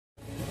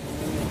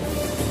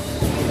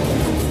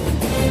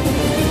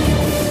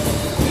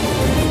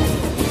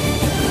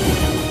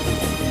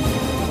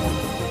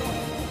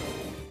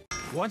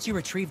once you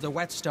retrieve the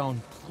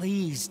whetstone,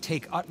 please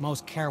take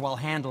utmost care while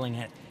handling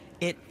it.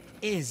 It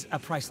is a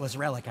priceless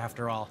relic,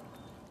 after all.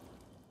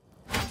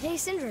 Hey,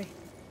 Sindri.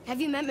 Have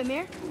you met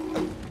Mimir?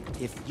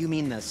 If you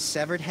mean the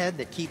severed head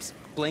that keeps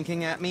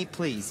blinking at me,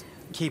 please,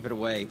 keep it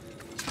away.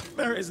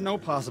 There is no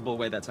possible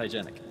way that's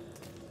hygienic.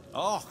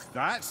 Oh,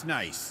 that's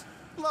nice.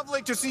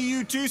 Lovely to see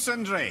you too,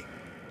 Sindri.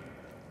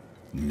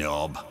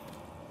 Knob.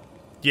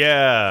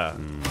 Yeah.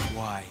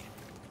 Why?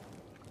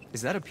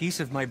 Is that a piece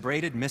of my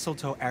braided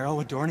mistletoe arrow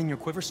adorning your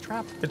quiver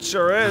strap? It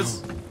sure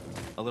is.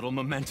 A little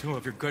memento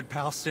of your good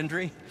pal,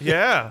 Sindri?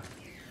 Yeah.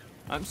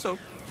 I'm so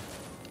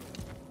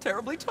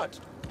terribly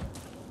touched.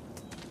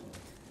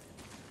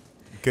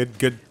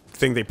 Good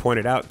thing they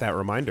pointed out that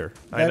reminder.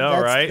 I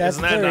know, right? That's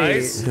Isn't that very-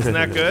 nice? Isn't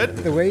that good?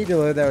 The way you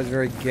delivered that was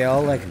very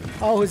Gil. Like,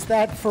 oh, is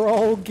that for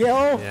old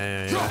Gil?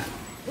 Yeah.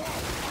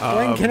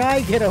 When can I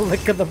get a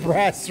lick of the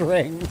brass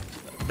ring?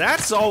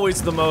 That's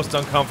always the most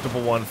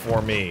uncomfortable one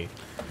for me.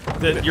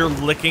 That you're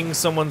licking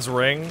someone's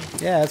ring.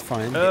 Yeah, that's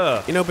fine.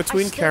 Ugh. You know, I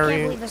between still can't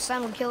carrying... believe the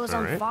son would kill his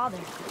own Alright. father.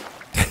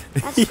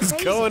 That's He's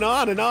crazy. going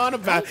on and on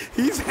about...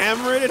 He's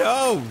hammering it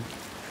home.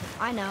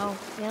 I know.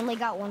 We only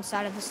got one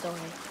side of the story.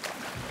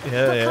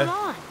 Yeah, But come yeah.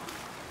 on.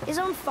 His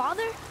own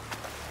father?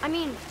 I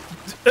mean,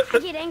 I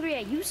get angry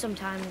at you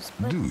sometimes,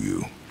 but... Do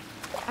you?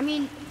 I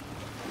mean,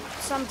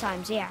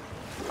 sometimes, yeah.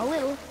 A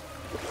little.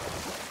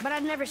 But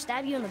I'd never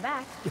stab you in the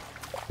back.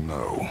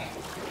 No.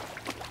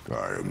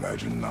 I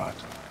imagine not.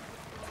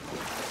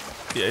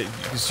 Yeah,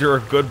 because you're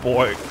a good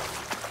boy.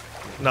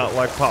 Not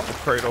like Papa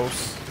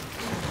Kratos.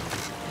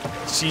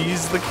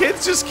 Jeez, the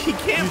kid's just, he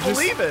can't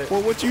believe it.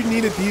 Well, what you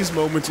need at these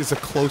moments is a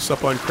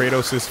close-up on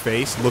Kratos'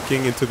 face,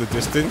 looking into the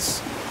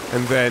distance,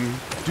 and then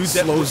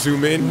slow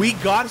zoom in. We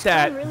got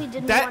that. really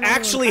didn't That want anyone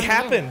actually coming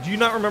in. happened. Do you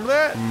not remember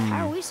that?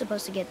 How are we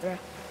supposed to get through?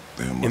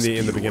 There must in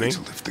the be a way beginning? to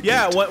lift the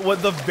Yeah, gate.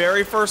 what the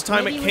very first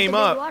time Maybe it with came the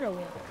big up, water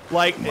wheel.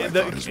 like My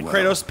the thought as well.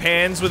 Kratos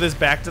pans with his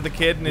back to the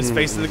kid and his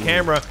face to the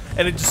camera,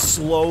 and it just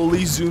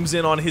slowly zooms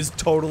in on his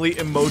totally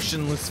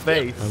emotionless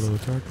face. Hello,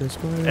 darkness,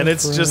 my And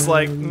it's just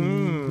like,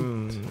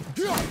 friend.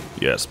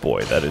 yes,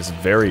 boy, that is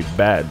very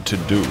bad to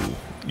do.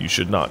 You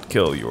should not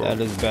kill your That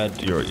is bad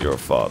to your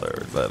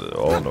father. That is,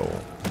 oh no.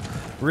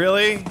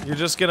 Really? You're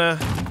just gonna?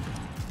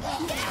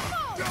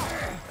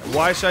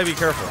 Why should I be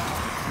careful?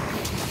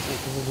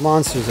 There's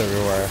monsters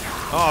everywhere.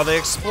 Oh, they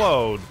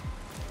explode.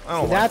 I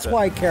don't That's like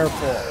why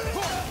careful.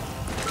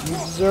 You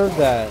deserve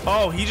that. that.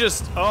 Oh, he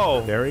just.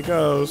 Oh, There he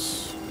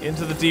goes.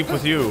 into the deep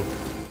with you.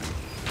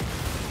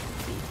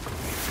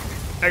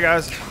 Hey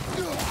guys.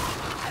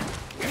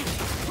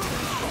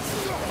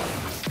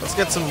 Let's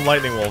get some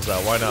lightning wolves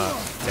out. Why not?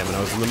 Damn it, I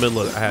was in the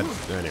middle of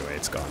it. Anyway,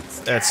 it's gone.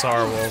 That's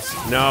Sar wolves.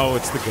 No,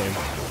 it's the game.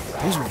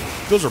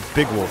 Those are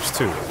big wolves,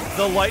 too.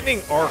 The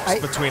lightning arcs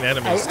between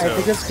enemies I too.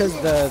 think it's because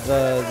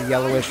the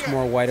yellowish,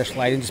 more whitish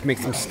lighting just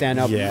makes them stand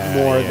up Yeah,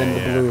 more yeah, than the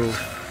yeah. blue.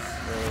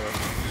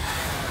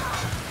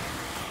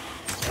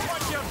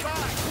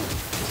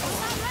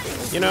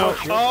 You know,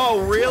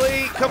 Oh,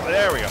 really? Come.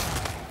 There we go.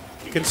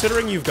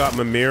 considering you've got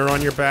Mimir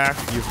on your back,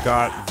 you've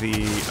got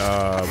the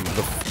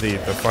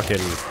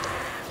fucking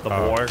The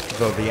boar.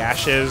 the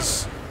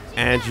ashes,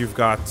 and you've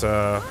got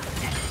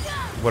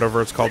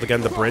whatever it's called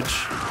again, the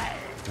bridge,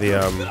 the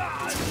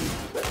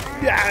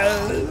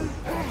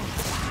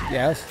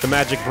Yes. the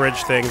magic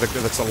bridge thing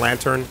that's a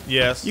lantern.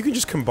 Yes. You can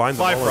just combine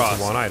them all Bifrost.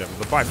 into one item.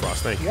 The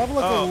Bifrost, thank You you. have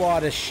like a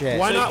lot of shit.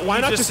 Why not? Why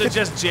You not just just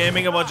suggest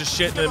jamming a bunch of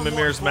shit into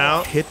Mimir's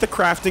mouth? hit the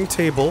crafting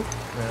table,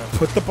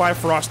 put the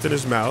Bifrost in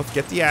his mouth,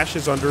 get the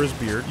ashes under his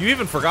beard? You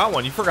even forgot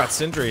one. You forgot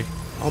Sindri.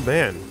 Oh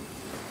man,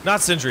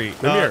 Not Sindri.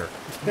 Mimir.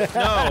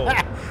 No.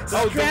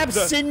 Strap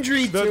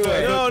Sindri to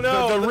it.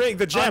 No. the ring,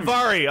 the gem,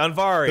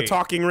 Anvari. the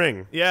talking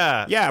ring.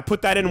 Yeah. Yeah,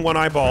 put that in one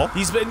eyeball.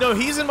 He's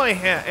in my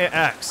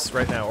axe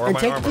right now, or And my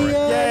take armor. the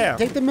Yeah.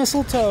 take the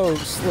mistletoe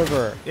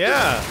sliver,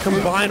 Yeah.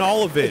 Combine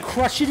all of it.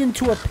 crush it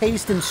into a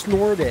paste, and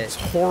snort it.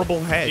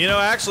 Horrible head. You know,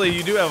 actually,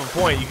 you do have a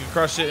point. You can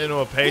crush it into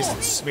a paste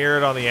and smear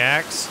it on the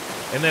axe,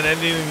 and then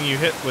anything you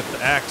hit with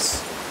the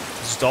axe,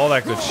 just all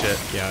that good shit.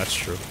 Yeah, that's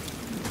true.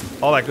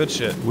 All that good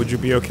shit. Would you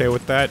be okay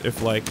with that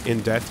if, like, in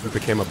death you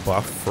became a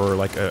buff for,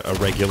 like, a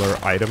regular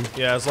item?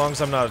 Yeah, as long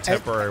as I'm not a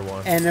temporary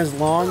one. And as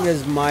long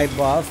as my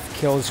buff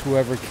kills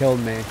whoever killed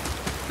me.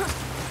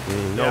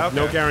 No, Yeah, okay.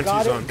 no guarantees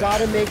on that.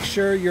 Gotta make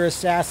sure your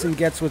assassin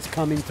gets what's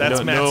coming to That's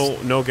him.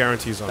 No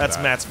guarantees on That's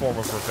that. Matt's form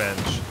of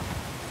revenge.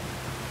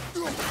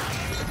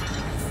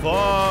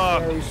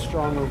 Fuck. Very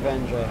strong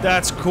revenge. I have.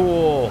 That's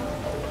cool.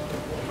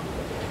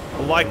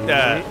 I like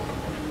that.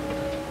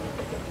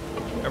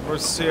 Ever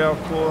see how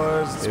cool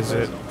it is? Is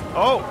it?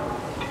 Oh!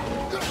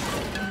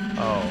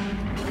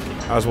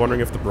 Oh. I was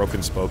wondering if the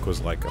broken spoke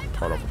was, like, a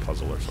part of a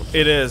puzzle or something.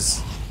 It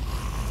is.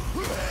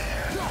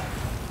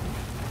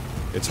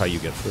 It's how you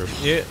get through.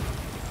 Yeah.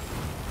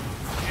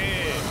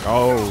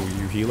 Oh,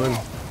 you healing?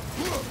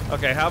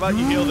 Okay, how about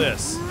you heal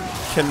this?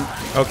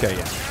 Okay,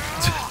 yeah.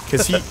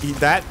 Because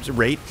that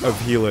rate of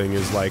healing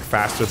is, like,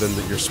 faster than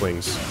your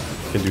swings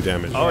can do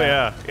damage. Oh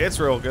yeah, it's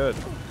real good.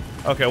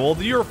 Okay, well,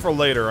 you're for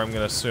later, I'm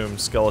gonna assume,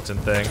 skeleton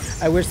thing.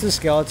 I wish the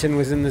skeleton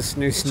was in the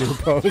snoo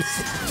pose.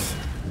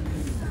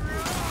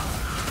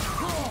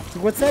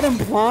 What's that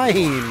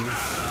implying?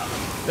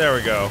 There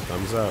we go.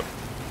 Thumbs up.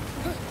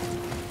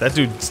 That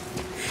dude.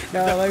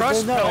 No, The, like,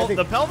 crushed no, I pel- think-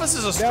 the pelvis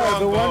is a strong no,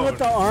 the one bone. with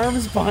the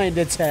arms behind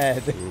its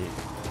head.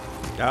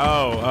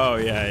 Oh,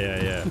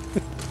 yeah.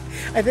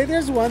 I think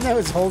there's one that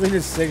was holding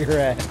a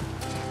cigarette.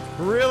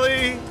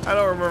 Really? I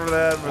don't remember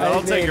that, but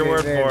I'll take your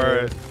word for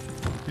it.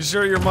 You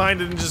sure your mind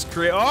didn't just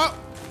create? Oh!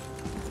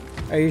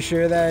 Are you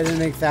sure that I didn't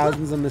make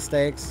thousands of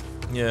mistakes?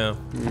 Yeah.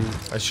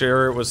 I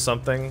sure it was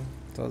something.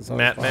 So it's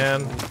Matt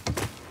Man.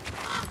 possible.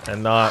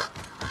 And not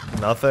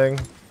nothing.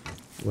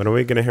 When are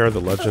we gonna hear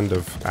the legend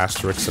of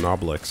Asterix and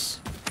Obelix?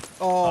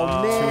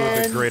 Oh Two of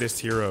man! the greatest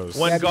heroes.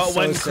 When That'd be so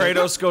when sick.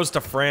 Kratos goes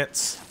to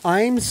France.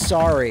 I'm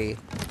sorry,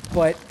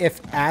 but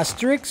if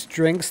Asterix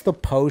drinks the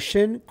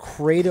potion,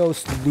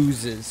 Kratos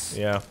loses.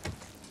 Yeah.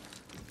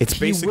 It's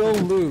He will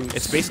lose.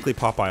 It's basically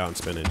Popeye on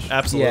spinach.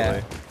 Absolutely.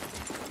 Yeah.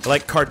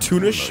 Like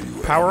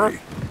cartoonish power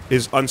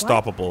is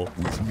unstoppable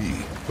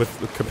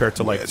with compared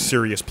to like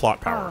serious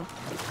plot power. Oh.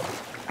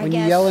 I When you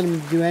guess yell at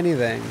him to do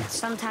anything.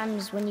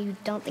 sometimes when you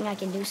don't think I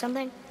can do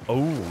something,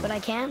 Oh. but I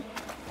can,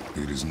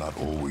 It is not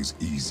always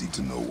easy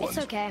to know what. it's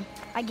okay.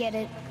 I get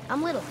it.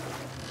 I'm little.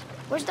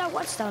 Where's that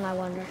whetstone, I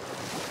wonder?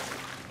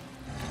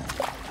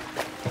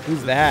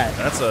 Who's that?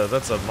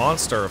 That's a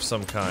monster of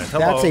some kind.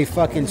 Hello. That's a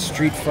fucking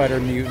Street Fighter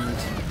mutant.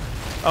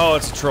 Oh,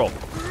 it's a troll.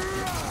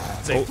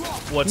 It's a,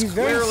 what's He's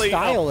very clearly a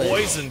stylish.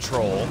 poison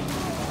troll.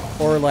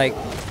 Or like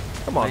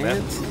Come on,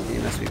 man. plant? He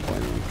must be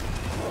poison.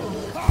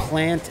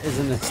 Plant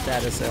isn't a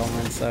status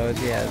element, so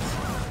yes.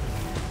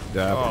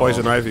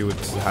 Poison Ivy would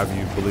have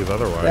you believe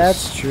otherwise.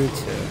 That's true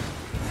too.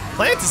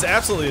 Plant is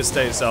absolutely a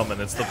status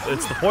element. It's the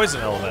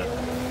poison element.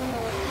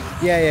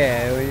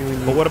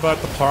 Yeah. But what about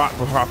the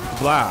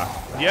blah?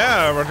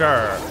 Yeah,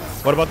 regard.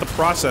 What about the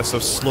process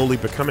of slowly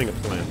becoming a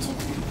plant?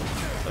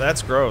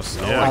 That's gross.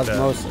 I don't Yeah. like that.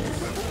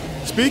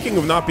 Osmosis. Speaking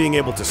of not being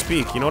able to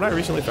speak, you know what I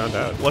recently found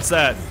out? What's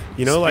that?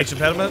 You know, like Speech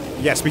impediment?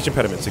 Yeah, speech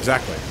impediments,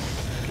 exactly.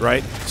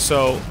 Right.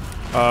 So,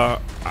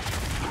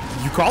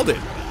 you called it.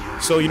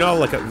 So you know,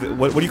 like,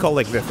 what do you call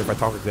like this if I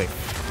talk like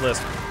this?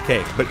 Lisp.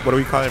 Okay, but what do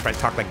we call it if I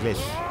talk like this?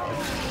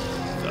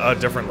 A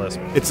different lisp.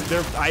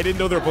 I didn't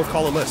know they were both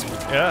called a lisp.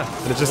 Yeah.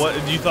 And it's just what,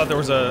 you thought there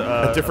was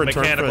a different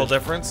term for mechanical it.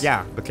 difference?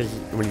 Yeah, because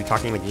when you're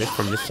talking like this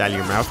from this side of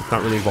your mouth, it's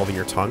not really involving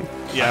your tongue.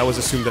 Yeah. I always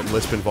assumed that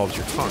lisp involves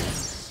your tongue.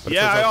 But it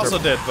Yeah, turns I out also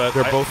they're- did, but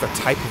they're I- both a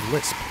type of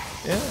lisp.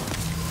 Yeah.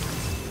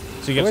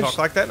 So you can Which- talk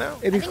like that now?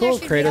 It'd be think I cool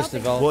if should be Kratos helping.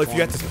 developed. Well, if you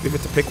one.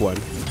 had to pick one,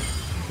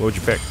 what would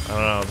you pick? I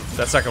don't know.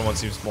 That second one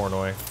seems more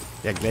annoying.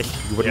 Yeah, this.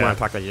 You wouldn't Yeah. want to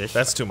talk like this.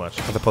 That's too much.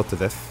 as opposed to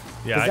this.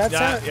 Yeah. 'Cause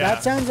that, yeah.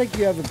 that sounds like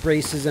you have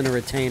braces and a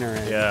retainer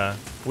in. Yeah.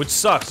 Which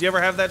sucks. You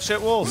ever have that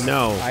shit, Wolves?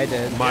 No, I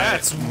did. Yeah,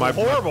 it's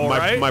horrible,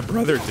 right? My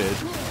brother did.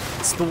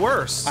 It's the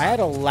worst. I had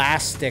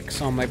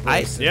elastics on my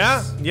braces.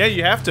 Yeah,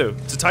 you have to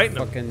tighten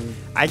them. Fucking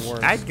I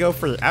worst. would go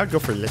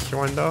for this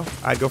one though.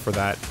 I'd go for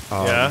that.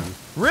 Yeah.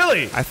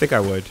 Really? I think I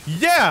would.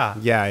 Yeah.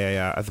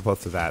 Yeah. As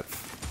opposed to that,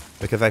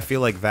 because I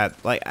feel like that,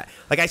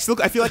 I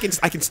feel like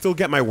I can still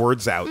get my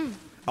words out.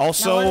 Now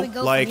Also, where do we go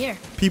from like here?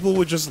 people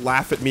would just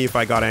laugh at me if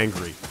I got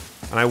angry,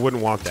 and I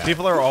wouldn't want that.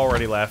 People are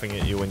already laughing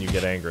at you when you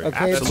get angry. Okay,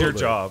 That's your Absolutely.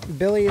 job.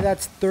 Billy,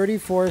 that's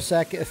 34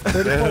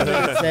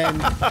 minutes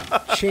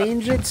in.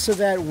 Change it so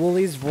that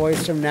Wooly's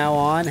voice from now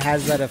on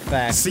has that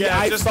effect. See, Yeah,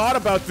 I just- thought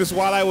about this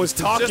while I was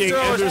talking, throw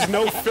and it- there's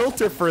no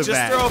filter for Just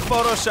that. throw a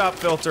Photoshop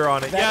filter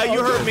on it. That- Yeah, you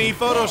okay. heard me.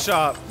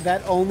 Photoshop.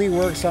 That only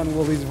works on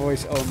Wooly's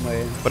voice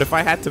only. But if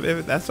I had to,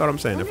 that's what I'm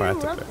saying. If I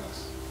had to pick.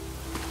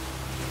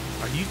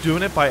 Are you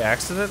doing it by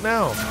accident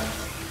now?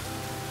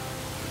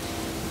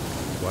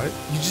 What?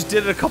 You just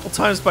did it a couple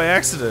times by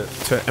accident.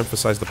 To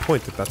emphasize the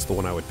point that that's the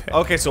one I would pick.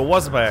 Okay, so it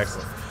wasn't by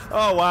accident.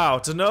 Oh, wow.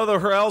 To know the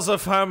Hells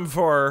of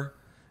Hamfor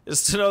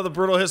is to know the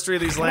brutal history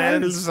of these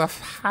lands.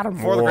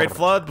 Before the Great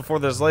Flood, before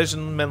the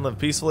desolation, men lived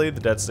peacefully, the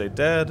dead stayed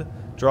dead.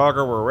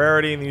 Draugr were a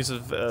rarity, and the use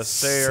of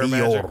Seir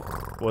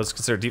magic was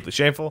considered deeply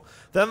shameful.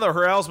 Then the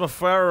Hells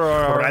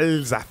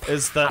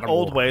is the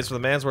old ways, where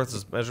the man's worth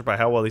is measured by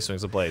how well he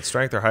swings a blade.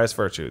 Strength, their highest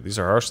virtue. These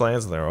are harsh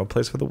lands, and their own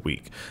place for the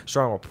weak.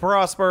 Strong will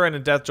prosper, and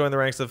in death join the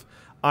ranks of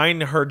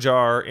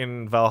Einherjar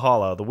in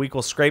Valhalla. The weak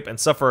will scrape and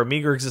suffer a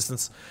meager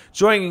existence,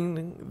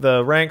 joining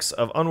the ranks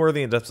of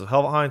unworthy in depths of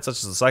Helheim, such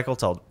as the cycle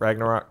till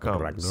Ragnarok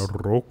comes.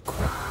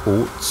 Ragnarok.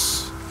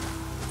 Oats.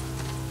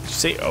 Did you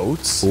say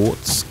oats?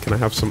 Oats. Can I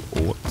have some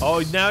oats?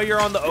 Oh, now you're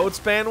on the oats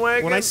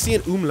bandwagon? When I see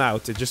an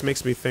umlaut, it just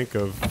makes me think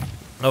of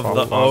Of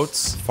the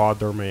oats?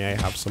 Father, may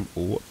I have some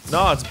oats?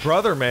 No, it's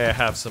brother, may I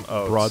have some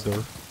oats?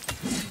 Brother.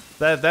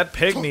 That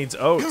pig needs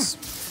oats.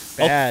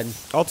 Bad.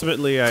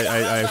 Ultimately,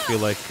 I feel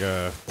like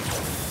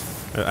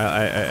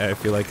I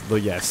feel like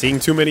seeing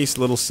too many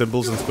little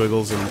symbols and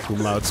squiggles and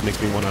umlauts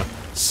makes me want to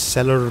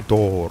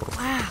Celador.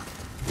 Wow.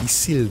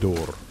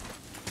 Isildur.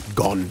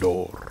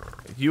 Gondor.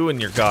 You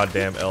and your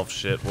goddamn elf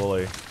shit,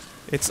 Wooly.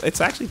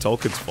 It's actually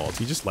Tolkien's fault.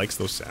 He just likes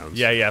those sounds.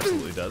 Yeah, he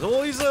absolutely does.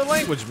 Well, he's a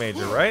language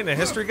major, right? And a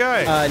history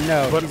guy.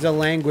 No, he's a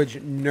language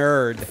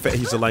nerd.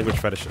 He's a language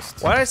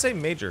fetishist. Why did I say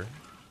major?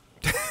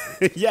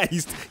 Yeah,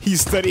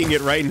 he's studying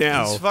it right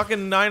now. He's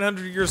fucking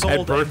 900 years At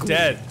old and Berkeley.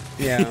 dead.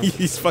 Yeah.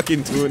 He's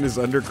fucking doing his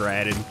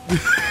undergrad and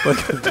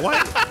like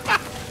what?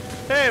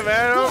 Hey,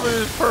 man, Ovid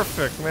is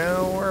perfect, man.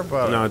 Don't worry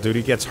about it. No, dude,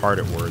 he gets hard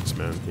at words,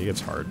 man. He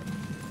gets hard.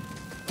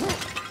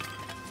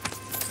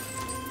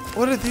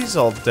 What are these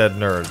all dead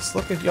nerds?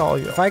 Look at y'all.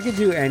 If I could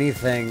do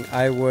anything,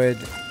 I would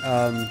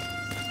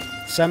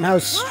somehow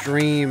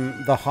stream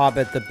The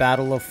Hobbit, The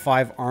Battle of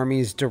Five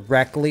Armies,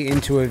 directly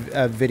into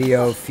a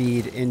video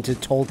feed into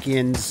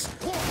Tolkien's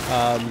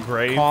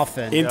Grave?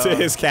 coffin. Into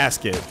his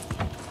casket.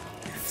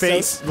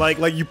 Face, like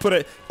you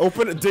put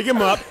dig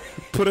him up,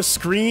 put a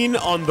screen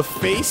on the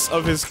face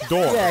of his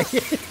door, Yeah.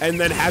 and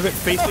then have it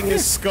facing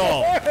his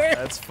skull,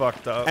 That's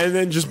fucked up. and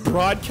then just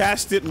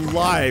broadcast it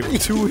live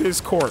to his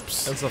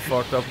corpse. That's a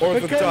fucked up. Or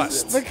the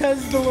dust.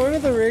 Because the Lord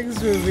of the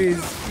Rings movies,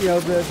 you know,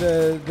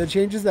 the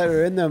changes that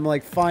are in them,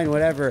 like, fine,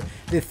 whatever.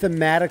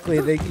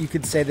 Thematically, you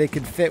could say they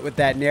could fit with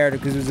that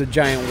narrative because it was a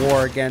giant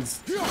war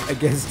against a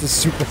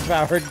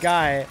superpowered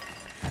guy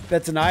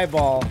that's an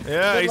eyeball.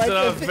 Yeah, But, he's like,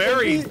 a if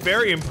he-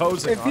 very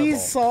imposing If he eyeball.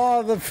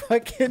 saw the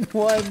fucking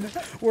one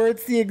where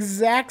it's the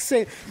exact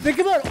same, think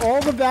about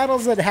all the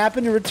battles that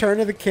happened in Return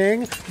of the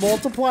King,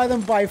 multiply them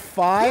by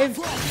 5,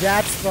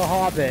 that's The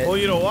Hobbit. Well,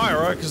 you know why,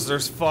 right? Because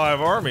there's 5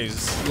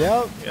 armies.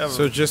 Yep. Yeah,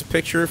 So just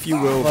picture, if you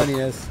will,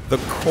 Funniest. the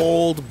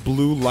cold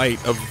blue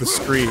light of the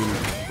screen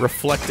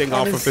reflecting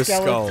On off his of his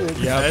skull.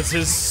 skeleton. Yeah. as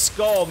his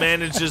skull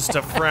manages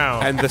to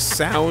frown. And the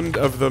sound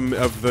of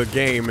the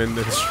game and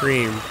the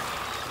stream.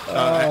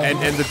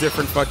 And the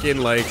different fucking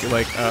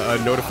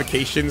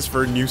notifications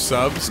for new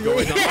subs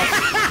going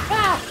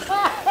off,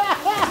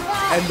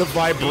 and the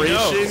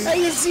vibration,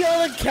 And you see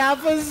all the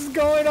kappas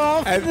going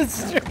off in the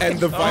street. and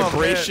the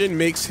vibration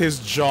makes his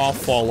jaw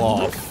fall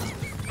off.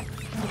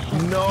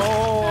 No.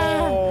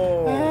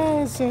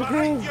 Oh, so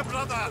good.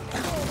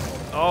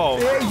 Oh.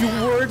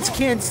 Your words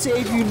can't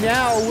save you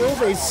now, will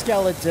they,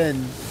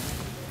 skeleton?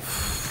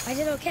 I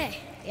did okay,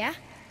 yeah?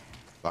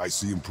 I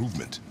see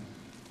improvement.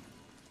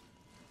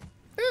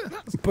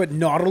 But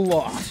not a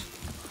lot.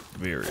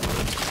 Very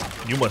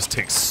good. You must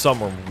take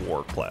summer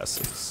war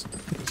classes.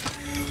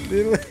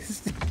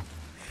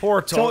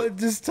 Poor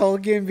Just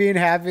Tolkien being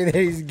happy that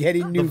he's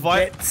getting new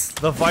bits.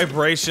 The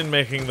vibration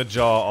making the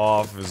jaw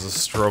off is a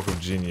stroke of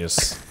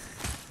genius.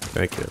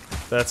 Thank you.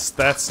 That's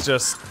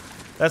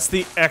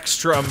the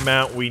extra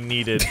amount we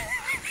needed.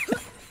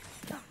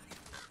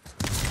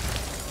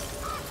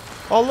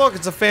 Oh look,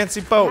 it's a fancy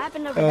What boat.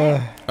 happened over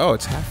there? Oh,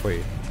 it's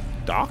halfway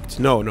docked.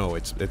 No,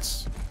 it's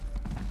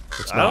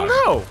I don't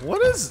know.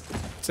 What is?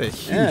 It's a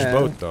huge Yeah.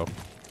 boat, though.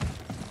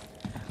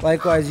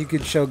 Likewise, you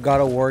could show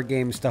God of War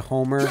games to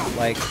Homer,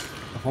 like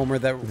Homer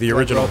that The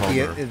original wrote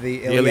Homer. the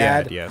The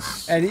Iliad.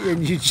 yes. And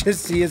you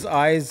just see his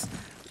eyes,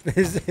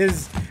 you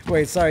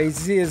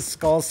see his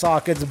skull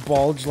sockets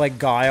bulge like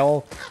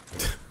Guile.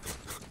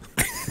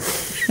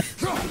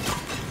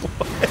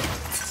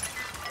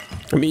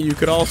 I mean, you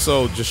could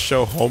also just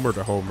show Homer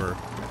to Homer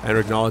and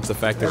acknowledge the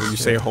fact that when you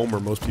say Homer,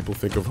 most people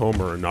think of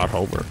Homer and not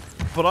Homer.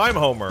 But I'm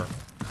Homer.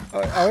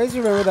 I always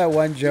remember that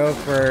one joke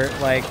where,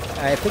 like,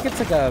 I think it's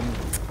like a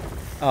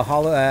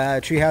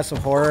Treehouse of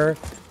Horror,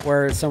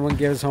 where someone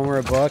gives Homer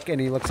a book and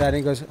he looks at it and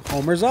he goes,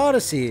 Homer's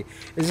Odyssey.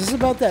 Is this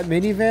about that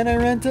minivan I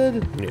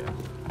rented? Yeah.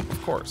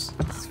 Of course.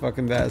 It's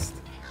fucking best.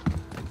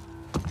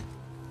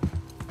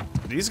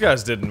 These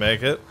guys didn't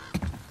make it.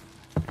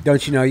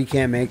 Don't you know you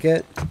can't make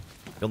it?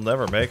 You'll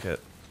never make it.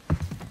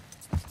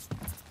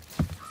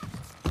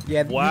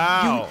 Yeah.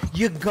 Wow.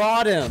 You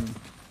got him.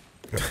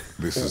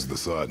 This is the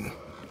sun.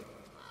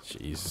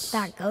 Jeez.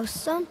 That ghost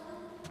son?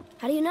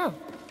 How do you know?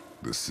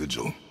 The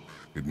sigil.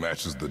 It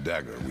matches the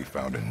dagger we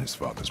found in his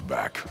father's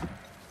back.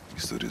 He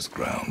stood his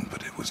ground,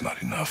 but it was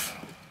not enough.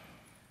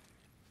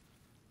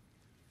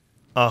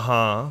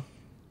 Uh-huh.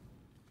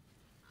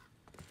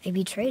 They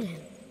betrayed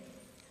him.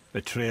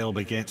 Betrayal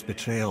begets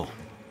betrayal.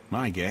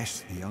 My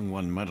guess, the young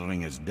one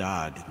murdering his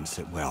dad didn't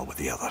sit well with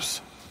the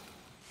others.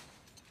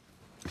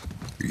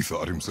 He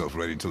thought himself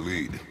ready to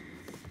lead.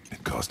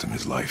 It cost him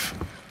his life.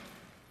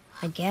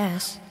 I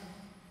guess.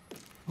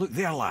 Look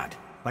there, lad.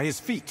 By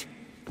his feet.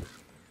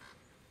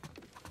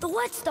 The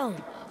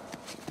whetstone!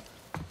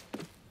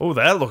 Oh,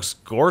 that looks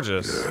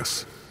gorgeous.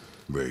 Yes.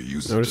 They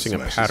used Noticing it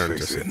a to smash pattern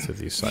his face in. to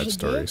these side They did?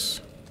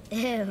 stories.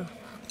 Ew.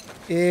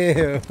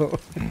 Ew.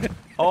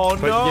 Oh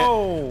But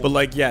no! But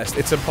like, yes,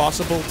 it's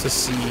impossible to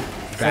see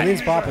Something's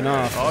that. popping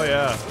off. Oh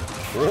yeah.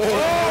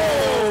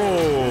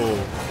 Oh,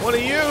 What are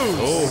you?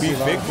 oh, he's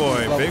big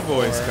boy. Level Big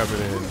boy's 4.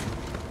 coming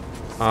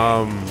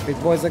in.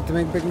 Big boys like to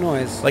make big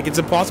noise. Like, it's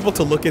impossible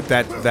to look at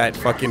that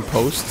fucking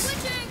post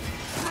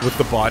with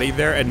the body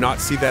there and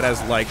not see that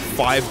as like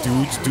 5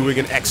 dudes doing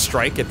an X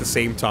strike at the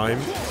same time,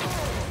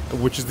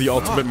 which is the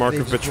ultimate mark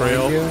They of just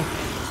betrayal. joined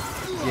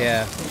you.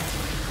 Yeah.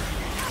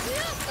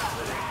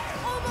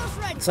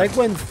 It's like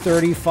when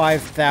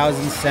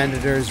 35,000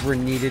 senators were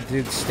needed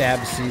to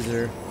stab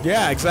Caesar.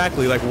 Yeah,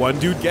 exactly. Like one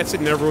dude gets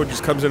it and everyone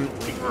just comes in.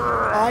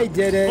 I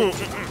did it.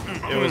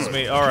 It was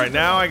me. All right,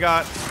 now I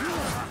got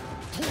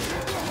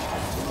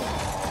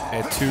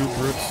Et tu,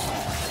 brutes.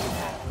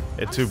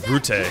 it to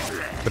brute.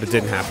 But it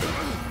didn't happen.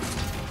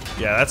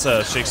 Yeah, that's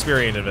a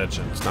Shakespearean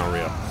invention. It's not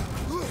real.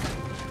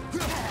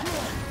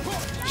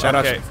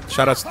 Okay.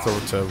 Shout outs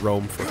to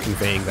Rome for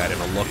conveying that in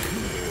a look.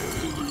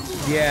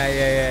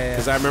 Yeah.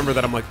 Because I remember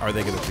that I'm like, are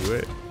they going to do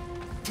it?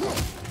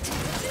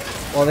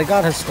 Well, they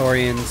got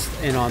historians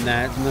in on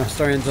that, and the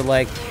historians are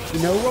like, you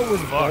know what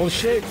was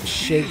bullshit?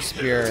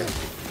 Shakespeare.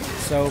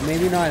 So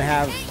maybe not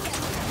have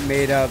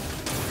made up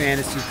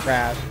fantasy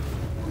crap.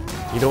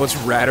 You know what's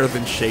radder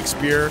than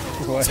Shakespeare?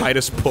 What?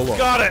 Titus Pullo.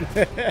 Got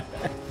it.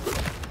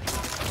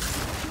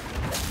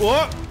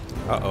 What?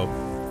 Uh-oh.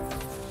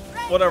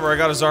 Whatever. I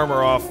got his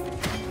armor off.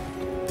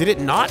 Did it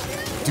not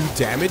do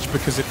damage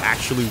because it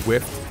actually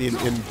whiffed in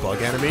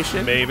bug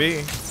animation?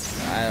 Maybe.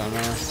 I don't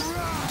know.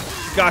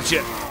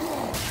 Gotcha.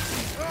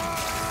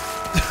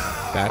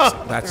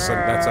 That's a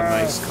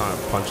nice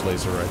punch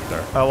laser right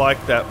there. I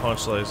like that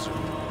punch laser. I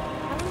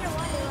wonder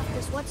why they left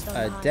this whetstone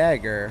A behind.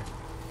 dagger.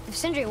 If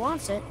Sindri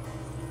wants it,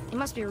 it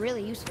must be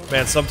really useful.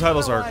 Man,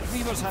 subtitles are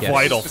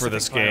vital for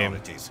this game.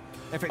 If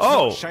it's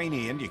Oh. not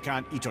shiny and you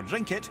can't eat or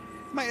drink it,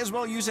 might as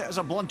well use it as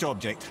a blunt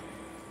object.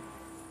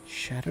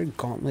 Shattered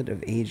Gauntlet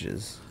of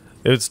Ages.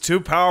 It's too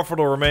powerful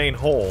to remain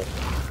whole.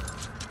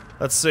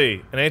 Let's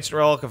see. An ancient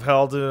relic of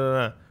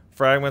hell.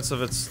 Fragments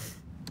of its...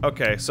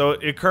 Okay, so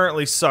it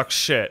currently sucks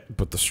shit.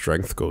 But the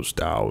strength goes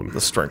down. The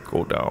strength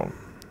go down.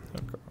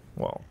 Okay.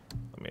 Well,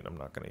 I mean, I'm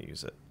not going to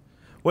use it.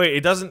 Wait,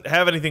 it doesn't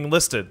have anything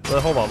listed.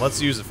 Hold on, let's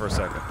use it for a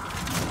second.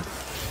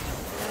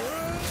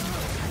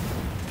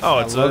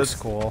 Oh, That looks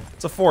cool.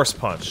 It's a force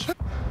punch.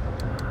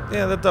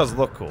 Yeah, that does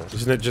look cool.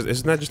 Isn't that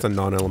just a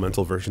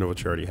non-elemental version of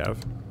what you already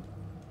have?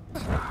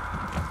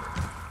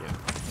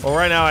 Well,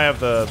 right now I have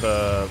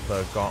the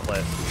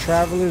gauntlet.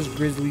 Traveler's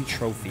Grizzly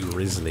Trophy.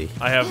 Grizzly.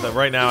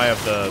 Right now I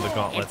have the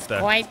gauntlet It's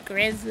deck. quite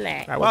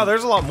grisly. Wow,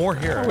 there's a lot more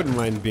here. I wouldn't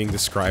mind being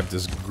described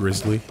as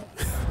grizzly.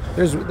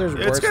 There's worse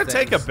It's gonna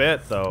take a things.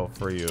 bit though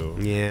for you.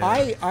 Yeah.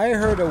 I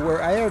heard a word.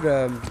 I heard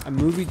a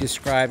movie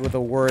described with a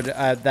word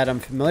that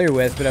I'm familiar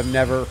with, but I've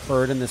never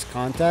heard in this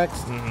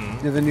context. Mm-hmm.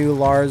 You know, the new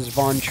Lars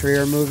von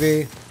Trier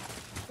movie,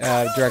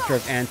 director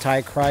of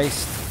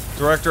Antichrist.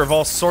 Director of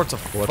all sorts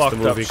of What's fucked the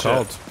movie up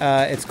called? shit.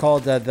 It's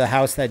called The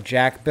House That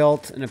Jack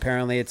Built, and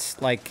apparently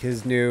it's like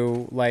his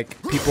new, like,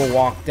 people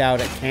walked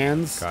out at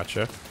Cannes.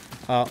 Gotcha.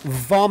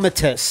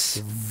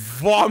 Vomitus.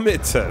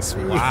 Vomitus.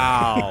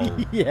 Wow.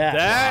 Yeah.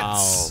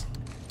 That's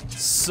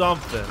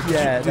something.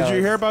 Yeah. Did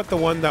you hear about the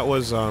one that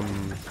was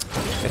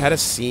it had a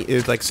scene, it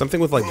was like something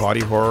with like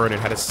body horror, and it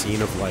had a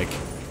scene of like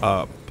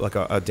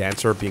a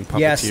dancer being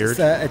puppeteered?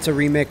 Yes, it's a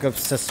remake of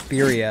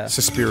Suspiria.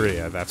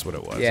 Suspiria, that's what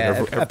it was. Yeah,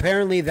 And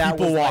apparently that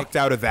people was walked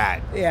out of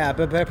that. Yeah,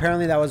 but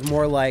apparently that was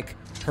more like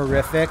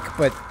horrific,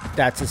 but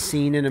that's a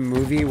scene in a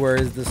movie,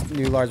 whereas this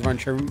new Lars von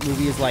Trier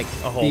movie is like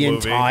A whole the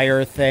movie.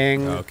 entire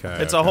thing. Okay.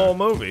 It's a whole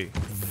movie.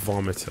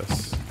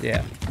 Vomitus.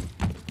 Yeah.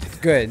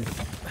 Good.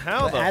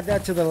 How the Add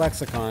that to the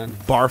lexicon.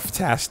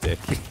 Barftastic.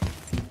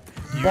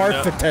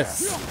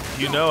 Barfitus.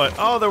 You know it.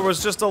 Oh, there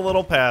was just a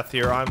little path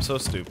here. I'm so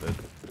stupid.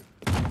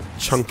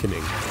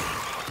 Chunkening.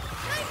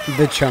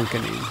 The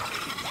chunkening.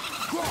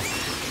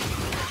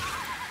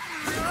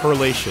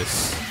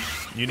 Perlacious.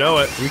 You know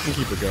it. We can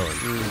keep it going.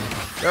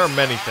 There are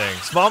many things.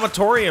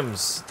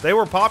 Vomitoriums. They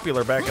were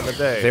popular back in the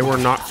day. They were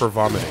not for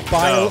vomiting.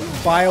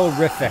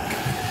 Biorific.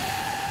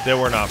 They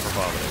were not for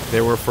vomiting.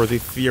 They were for the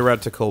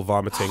theoretical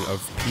vomiting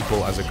of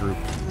people as a group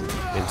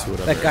into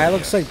another. That guy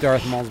looks like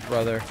Darth Maul's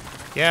brother.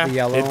 Yeah, the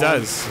yellow it one.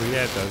 does.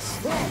 Yeah, it does.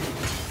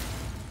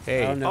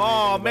 Hey. I don't know Oh,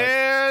 anything about-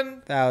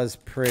 man. That was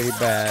pretty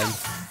bad.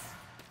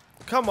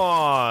 Come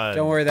on.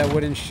 Don't worry, that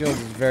wooden shield is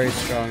very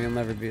strong. You'll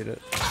never beat it.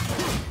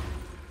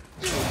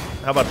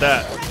 How about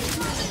that?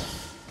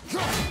 That's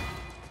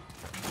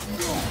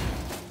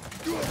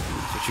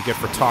what you get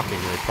for talking,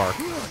 Ray Park.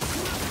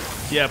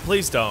 Yeah,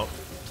 please don't.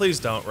 Please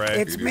don't,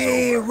 Ray. It's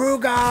me,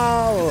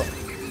 Rugal!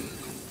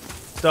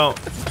 Don't.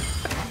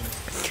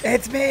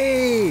 It's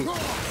me!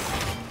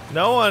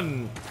 No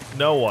one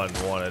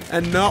wanted.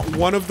 And not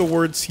one of the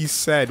words he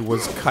said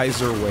was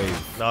Kaiser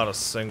Wave. Not a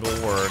single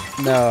word.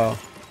 No.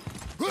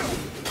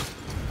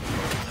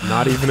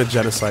 Not even a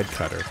genocide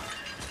cutter.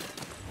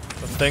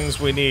 The things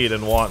we need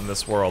and want in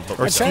this world. But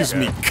Or we excuse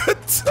don't me,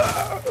 get.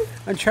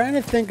 I'm trying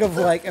to think of,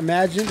 like,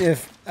 imagine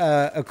if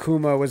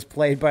Akuma was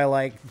played by,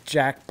 like,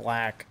 Jack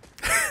Black.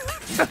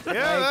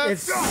 Yeah,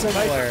 It's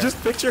similar.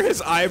 Just picture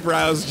his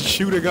eyebrows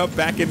shooting up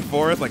back and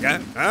forth, like,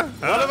 what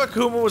if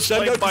Akuma was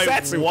Shundo played by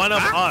Kusatsu. one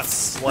of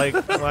us? Like,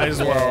 might as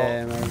well.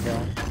 Yeah, there we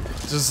go.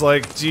 Just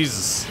like,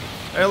 Jesus.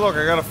 Hey, look,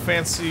 I got a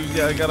fancy,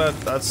 I got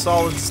a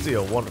solid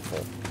steel.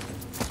 Wonderful.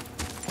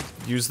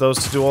 Use those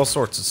to do all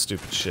sorts of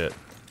stupid shit.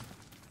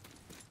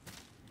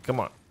 Come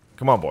on.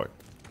 Come on, boy.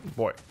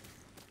 Boy.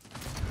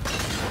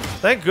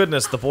 Thank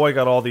goodness the boy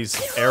got all these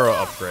arrow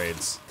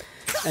upgrades.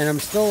 And I'm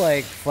still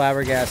like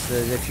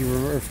flabbergasted if you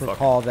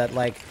recall that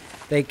like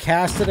they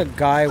casted a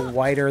guy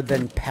whiter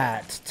than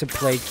Pat to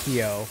play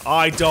Kyo.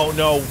 I don't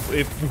know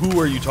who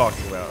are you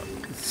talking about?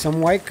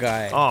 Some white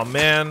guy. Oh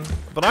man,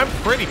 but I'm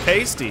pretty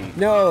pasty.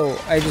 No,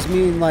 I just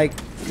mean like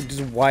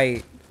just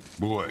white.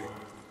 Boy.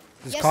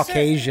 Just Yes,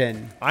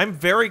 Caucasian. I'm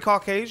very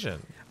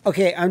Caucasian.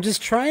 Okay, I'm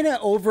just trying to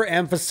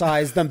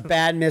overemphasize the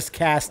bad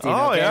miscasting.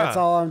 Oh, okay? yeah. That's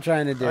all I'm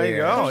trying to do. There you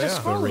here. go. There's a Yeah. The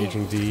scroll here.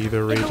 raging D, the They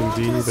go raging on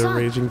to D, the the sun.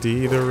 raging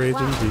D, the raging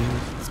Wow.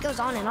 D. This goes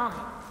on and on.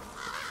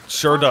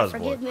 Sure Father, does, boy.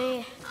 forgive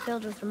me,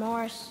 filled with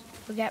remorse,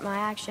 forget my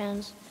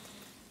actions.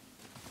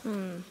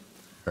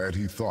 Had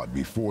he thought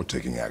before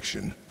taking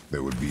action,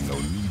 there would be no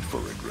need for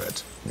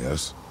regret,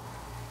 yes?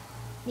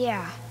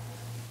 Yeah.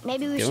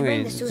 Maybe we should Doing-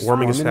 bring this to his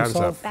Warming his father hands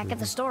up. back at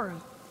the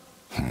storeroom.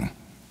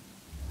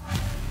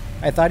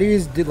 I thought he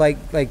was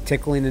like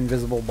tickling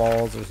invisible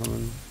balls or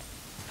something.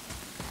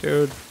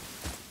 Dude.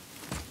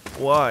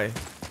 Why?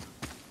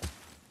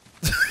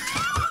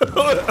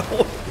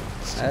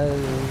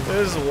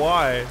 This is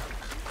why.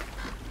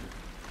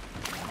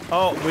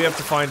 Oh, we have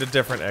to find a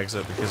different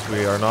exit because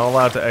we are not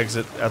allowed to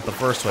exit at the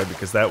first way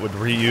because that would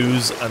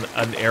reuse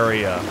an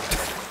area.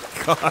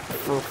 God,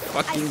 for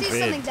I fucking see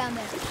big. something down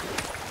there.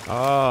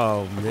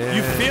 Oh, man.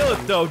 You feel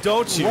it though,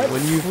 don't you?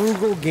 What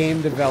frugal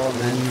game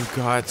development? You've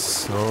got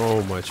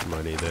so much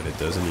money that it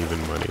doesn't even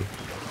money.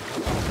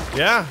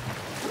 Yeah.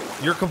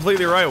 You're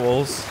completely right,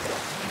 Wolves.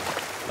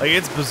 Like,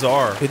 it's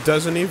bizarre. It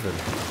doesn't even.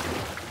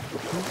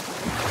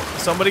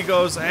 Somebody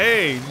goes,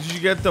 hey, did you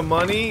get the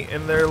money?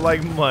 And they're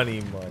like,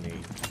 money.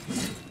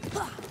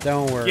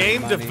 Don't worry.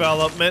 Game money.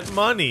 development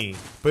money.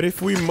 But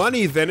if we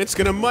money, then it's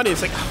gonna money.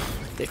 It's like,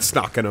 it's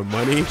not gonna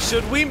money.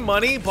 Should we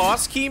money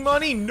boss key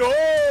money?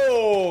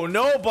 No!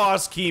 No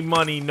boss key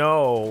money,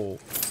 no.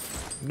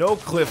 No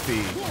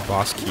Cliffy.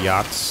 Boss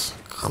Kiats.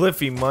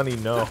 Cliffy money,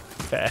 no.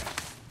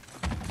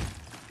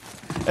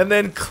 And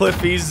then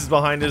Cliffy's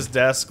behind his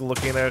desk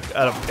looking at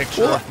a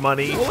picture of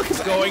money,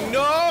 going,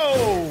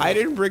 no! I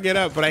didn't bring it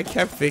up, but I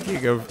kept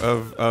thinking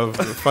of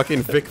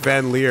fucking Vic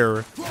Van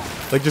Leer.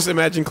 Like, just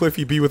imagine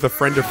Cliffy B with a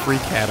Friend of Free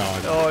Cat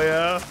on. Oh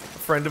yeah?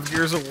 Friend of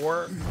Gears of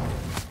War?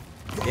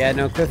 Yeah,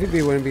 no, Cliffy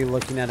B wouldn't be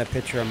looking at a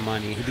picture of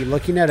money. He'd be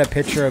looking at a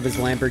picture of his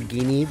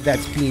Lamborghini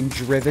that's being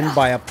driven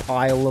by a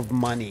pile of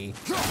money.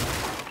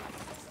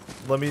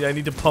 I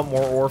need to pump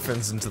more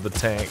orphans into the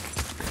tank.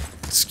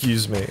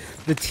 Excuse me.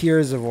 The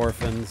tears of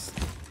orphans.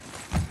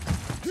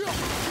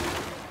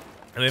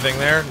 Anything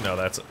there? No,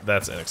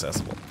 that's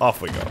inaccessible.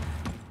 Off we go.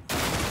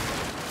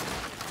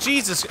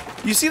 Jesus,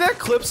 you see that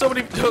clip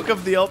somebody took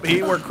of the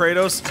LP where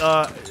Kratos,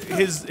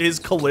 his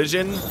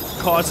collision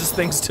causes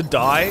things to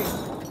die?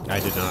 I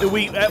did not.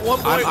 We at one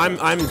point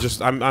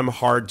I'm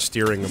hard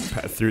steering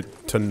through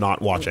to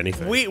not watch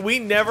anything. we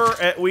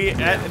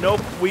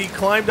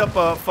climbed up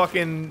a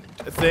fucking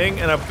thing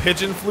and a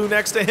pigeon flew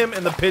next to him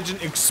and the pigeon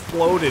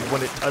exploded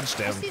when it touched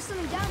I him. see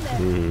something down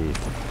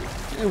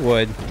there. It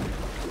would.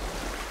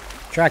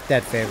 Track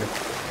that favor.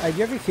 Did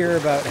you ever hear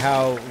about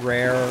how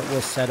Rare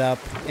was set up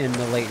in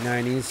the late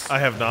 90s? I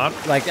have not.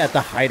 Like at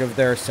the height of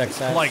their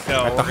success? Like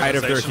At the height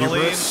of their organizationally and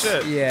hubris?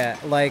 shit. Yeah,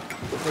 like,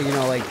 you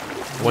know, like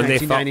When they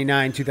thought-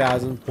 1999,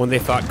 2000. When they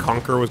thought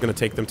Conquer was going to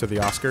take them to the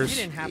You Oscars.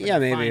 didn't happen Yeah, to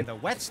maybe. find the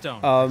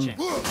whetstone. did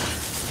you?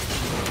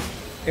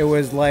 It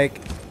was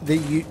like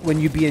when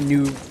you be a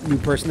new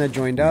person that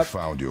joined up,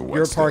 found your your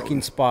whetstone.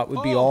 parking spot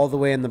would be all the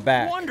way in the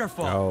back.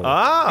 Wonderful. Oh.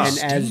 Ah. And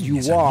as you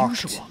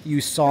walked, you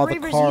saw the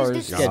Reavers cars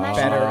used it to get smash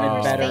better into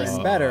and better Reavers'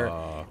 and better.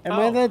 And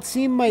while that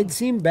might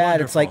seem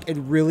bad, it's like it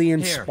really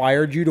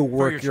inspired you to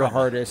work your your trouble.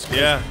 hardest.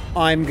 Yeah.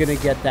 I'm gonna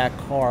get that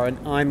car and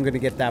I'm gonna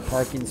get that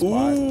parking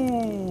spot.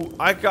 Ooh,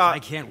 I I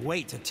got can't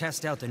wait to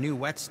test out the new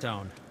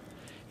whetstone.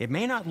 It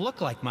may not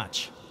look like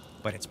much,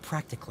 but it's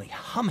practically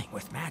humming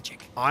with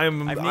magic. I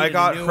needed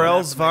got a new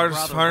Krell's one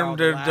after my brother borrowed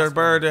the last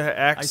Bird one.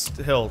 Axe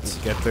hilt.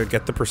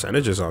 Get the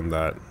percentages on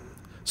that.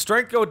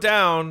 Strength go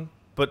down,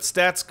 but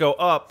stats go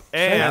up,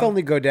 Strength and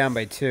only go down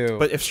by 2.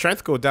 But if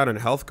strength go down and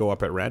health go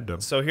up at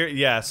random. so here,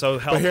 yeah. So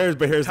health,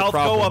 But here's health the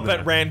problem. go up though.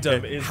 at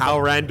random. Is How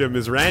random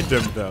is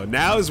random though?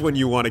 Now is when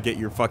you want to get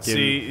your fucking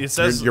See, it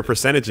says your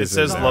percentages. It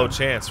says in low there.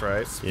 chance,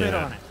 right? Spit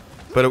on it.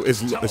 But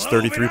is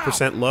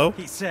 33% low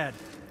He said,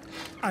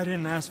 I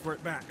didn't ask for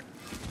it back.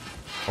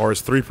 or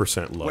is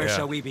 3% low? Where yeah.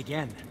 shall we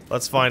begin?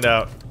 Let's find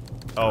out.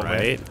 Oh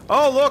Right. man.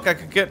 Oh look, I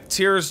could get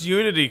Tyr's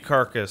Unity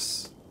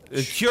carcass.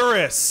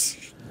 Curus.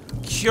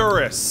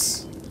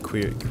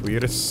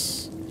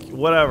 Quietus.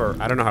 Whatever.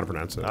 I don't know how to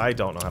pronounce it. I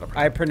don't know how to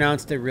pronounce. I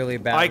pronounced it really I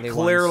badly.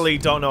 clearly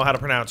don't know how to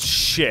pronounce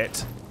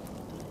shit.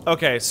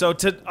 Okay, so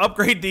to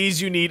upgrade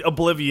these, you need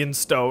Oblivion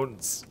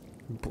Stones.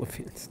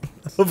 Oblivious.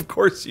 Of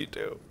course you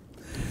do.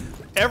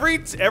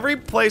 Every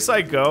place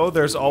I go,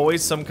 there's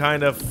always some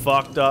kind of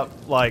fucked up,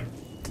 like,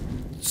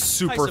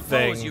 super suppose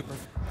thing you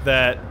prefer-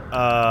 that,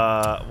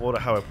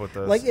 how I put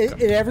this? Like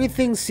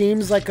everything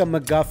seems like a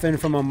MacGuffin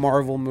from a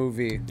Marvel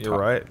movie. You're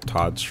right.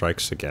 Todd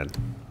strikes again.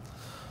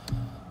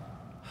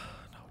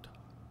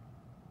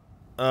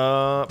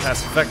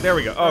 Passive effect, there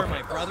we go. Or Okay.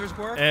 my brother's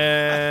work?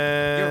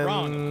 And You're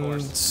wrong, of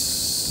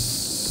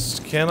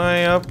course. Can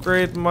I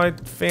upgrade my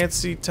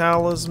fancy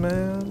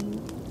talisman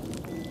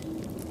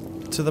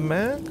to the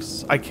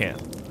max? I can.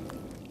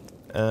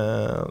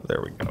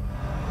 There we go.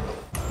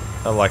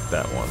 I like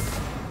that one.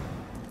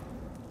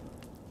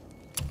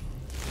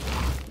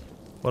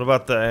 What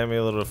about the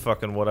amulet of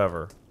fucking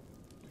whatever?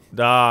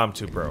 Nah, I'm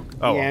too broke.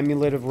 Oh. The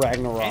Amulet of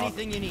Ragnarok.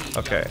 Anything you need.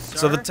 Okay, sir?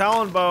 so the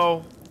Talon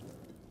Bow,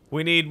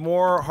 we need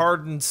more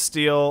hardened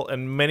steel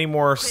and many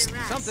more.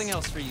 Something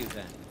else for you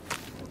then.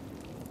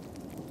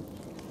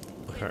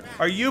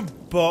 Are you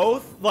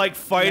both like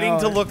fighting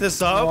to look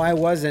this up? No, I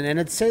wasn't, and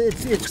it's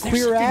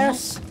queer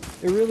ass.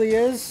 It really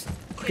is.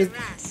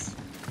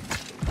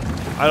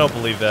 I don't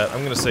believe that.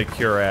 I'm gonna say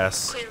cure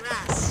ass.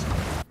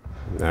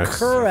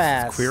 Queer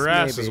ass. Queer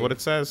ass maybe. is what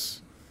it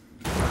says.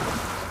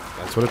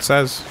 That's what it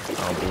says.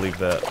 I don't believe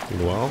that.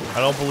 Well, I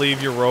don't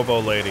believe your Robo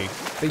Lady.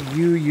 But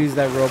you use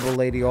that Robo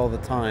Lady all the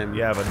time.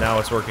 Yeah, but now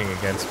it's working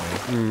against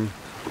me.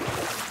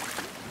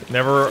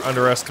 Never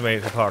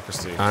underestimate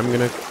hypocrisy. I'm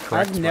gonna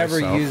correct I've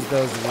never myself. used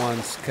those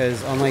once,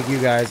 because unlike you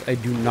guys, I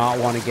do not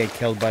want to get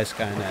killed by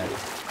Skynet.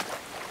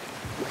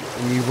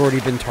 And you've already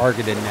been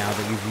targeted now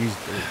that you've used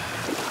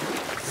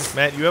it.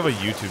 Matt, you have a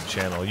YouTube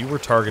channel. You were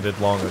targeted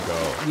long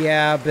ago.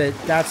 Yeah, but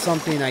that's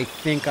something I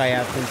think I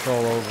have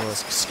control over.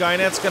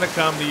 Skynet's gonna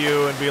come to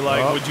you and be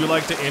like, would you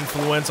like to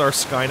influence our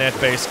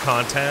Skynet-based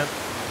content?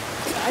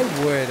 I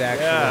would,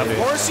 actually. Yeah, of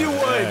course you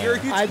would. You're a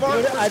huge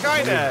part for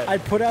Skynet.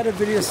 I'd put out a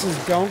video that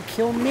says, "Don't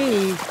kill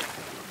me.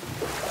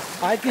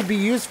 I could be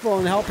useful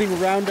in helping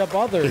round up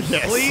others."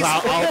 Yes, Please,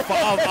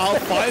 I'll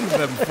find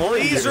them for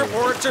you. please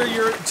report to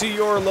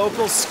your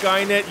local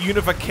Skynet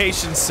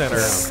Unification Center.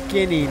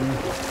 Skinning.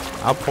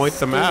 I'll point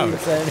them out.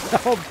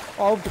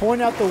 I'll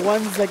point out the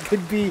ones that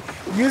could be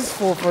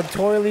useful for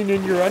toiling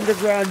in your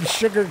underground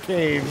sugar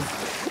caves.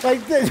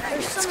 Like the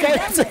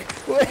Skynet's like,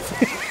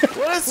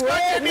 What does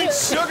Skynet need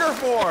sugar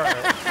for?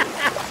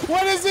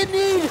 what does it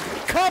need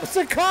cups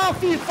of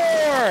coffee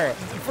for?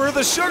 For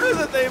the sugar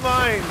that they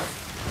mine.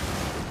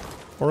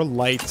 Or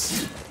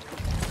lights.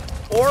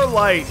 Or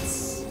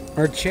lights.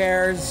 Or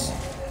chairs.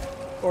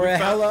 Or a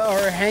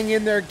hang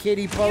in there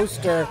kitty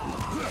poster.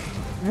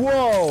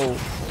 Whoa.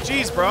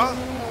 Jeez, bro.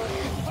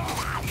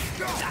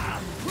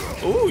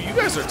 Ooh, you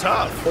guys are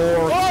tough.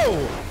 Or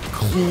Whoa!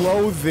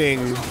 clothing.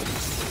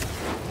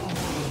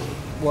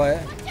 What?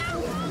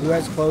 Who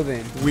has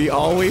clothing?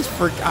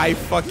 I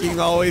fucking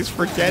always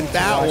forget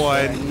that I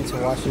one. need to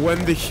watch it.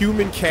 When the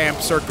human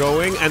camps are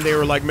going, and they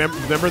were like,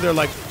 remember they're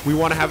like, we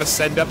want to have a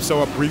send-up,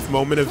 so a brief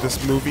moment of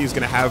this movie is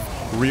going to have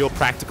real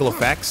practical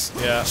effects.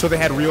 Yeah. So they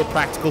had real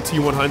practical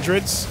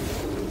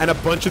T-100s, and a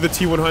bunch of the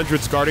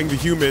T-100s guarding the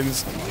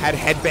humans had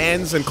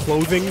headbands and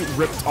clothing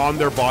ripped on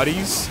their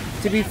bodies.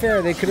 To be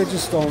fair, they could have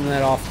just stolen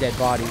that off dead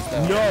bodies,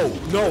 though.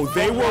 No,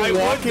 they Why were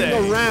would walking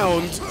they?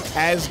 around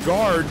as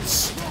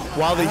guards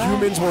while the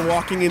humans were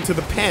walking into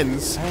the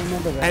pens, I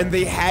remember that. and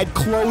they had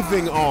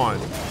clothing on.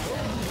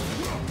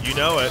 You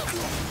know it.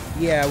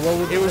 Yeah, what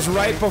would It was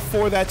right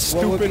before that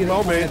what would be stupid the point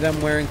of moment.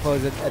 them wearing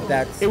clothes at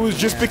that? It was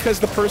just yeah. because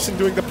the person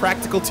doing the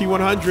practical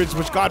T-100s,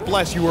 which God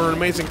bless, you were an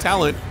amazing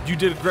talent. You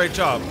did a great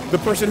job. The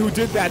person who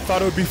did that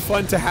thought it would be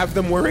fun to have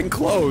them wearing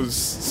clothes,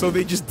 so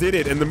they just did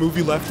it, and the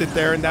movie left it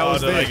there, and that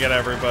was did I it. get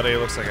everybody? It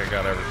looks like I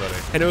got everybody.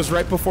 And it was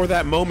right before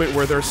that moment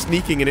where they're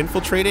sneaking and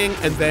infiltrating,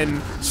 and then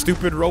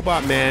stupid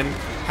robot man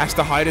has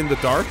to hide in the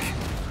dark.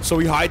 So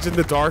he hides in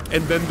the dark,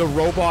 and then the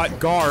robot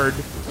guard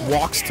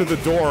walks to the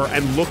door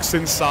and looks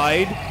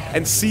inside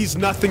and sees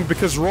nothing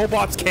because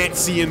robots can't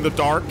see in the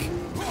dark.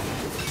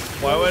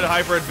 Why would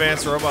hyper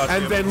advanced robots?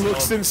 And then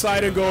looks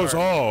inside and goes,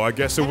 "Oh, I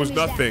guess it was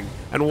nothing,"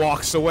 and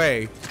walks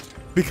away.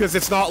 Because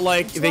it's not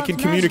like they can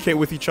communicate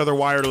with each other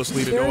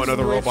wirelessly to know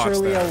another robot's There's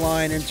literally there. a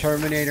line in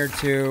Terminator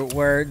 2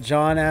 where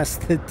John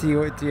asks the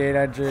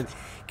T-800,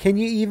 "Can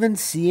you even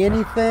see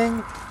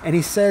anything?" And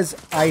he says,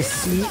 "I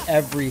see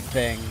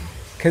everything."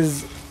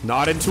 Because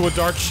Not into a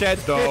dark shed,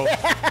 though.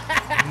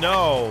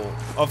 No,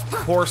 of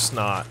course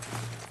not.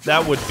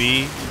 That would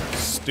be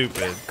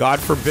stupid. God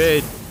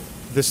forbid.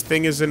 This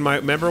thing is in my...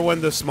 Remember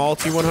when the small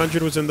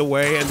T-100 was in the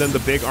way and then the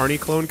big Arnie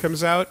clone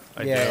comes out?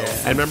 I Yeah, do. yeah.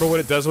 And remember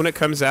what it does when it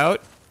comes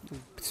out?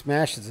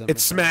 smashes them. It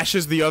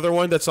smashes the other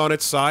one that's on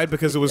its side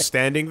because it was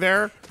standing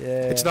there. Yeah.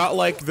 It's not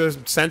like the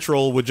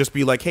central would just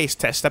be like, hey,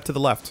 step to the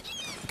left.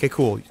 Okay,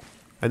 cool.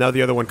 And now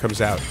the other one comes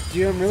out.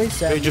 Dude, I'm really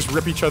sad. They just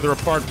rip each other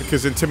apart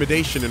because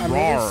intimidation and I'm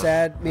roar. really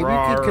sad. Maybe you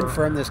Rawr. could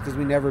confirm this because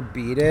we never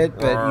beat it,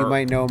 but you Rawr.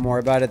 might know more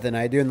about it than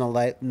I do in the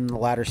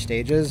latter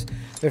stages.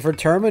 But for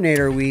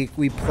Terminator Week,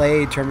 we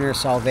played Terminator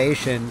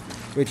Salvation,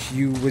 which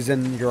you was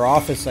in your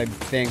office, I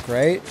think,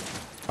 right?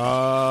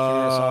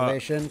 Terminator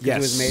Salvation. 'Cause yes. It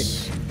was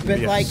made. But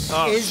Yes. like,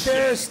 Oh, is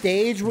there a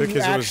stage where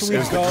Because you it was- actually it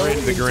was the go Grin-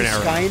 the into Grin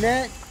era.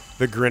 Skynet?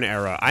 The Grin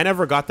era. I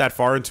never got that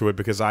far into it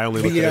because I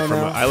only But looked you at it don't from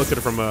know? I looked at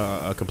it from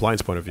a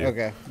compliance point of view.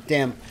 Okay,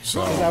 damn.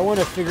 Because I want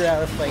to figure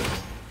out if like,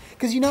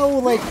 because you know,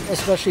 like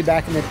especially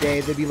back in the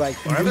day, they'd be like,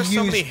 Why are there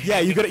so many? Yeah,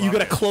 you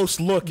get a close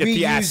look at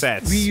the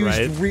assets, We used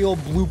right? real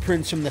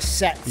blueprints from the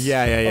sets.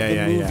 Yeah, yeah, yeah, of the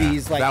yeah, yeah.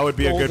 movies. Like That would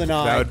be a good-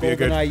 GoldenEye. that would be a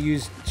good- GoldenEye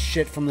used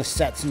shit from the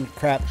sets and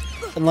crap,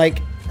 and like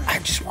I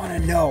just want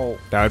to know.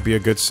 That would be a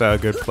good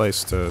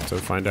place to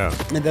find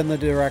out. And then the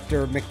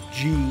director,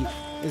 McG,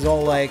 is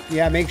all like,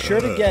 yeah, make sure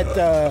to get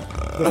the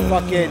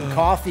fucking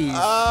coffees.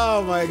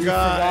 Oh my You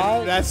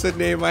god, forgot? that's a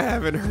name I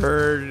haven't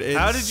heard in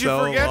How did you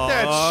so forget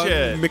that long.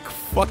 shit?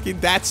 McFucking,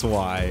 that's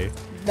why.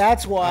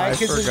 That's why, I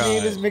because his forgot.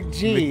 name is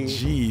McG.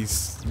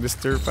 McGee's,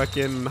 Mr.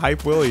 fucking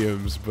Hype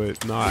Williams,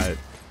 but not.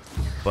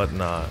 But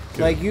not.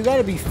 Like, you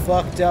gotta be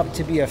fucked up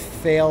to be a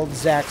failed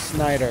Zack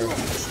Snyder.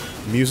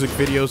 Music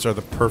videos are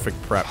the perfect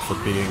prep for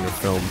being a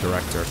film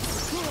director.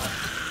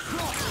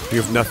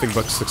 You have nothing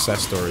but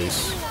success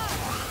stories.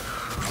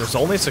 There's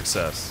only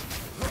success.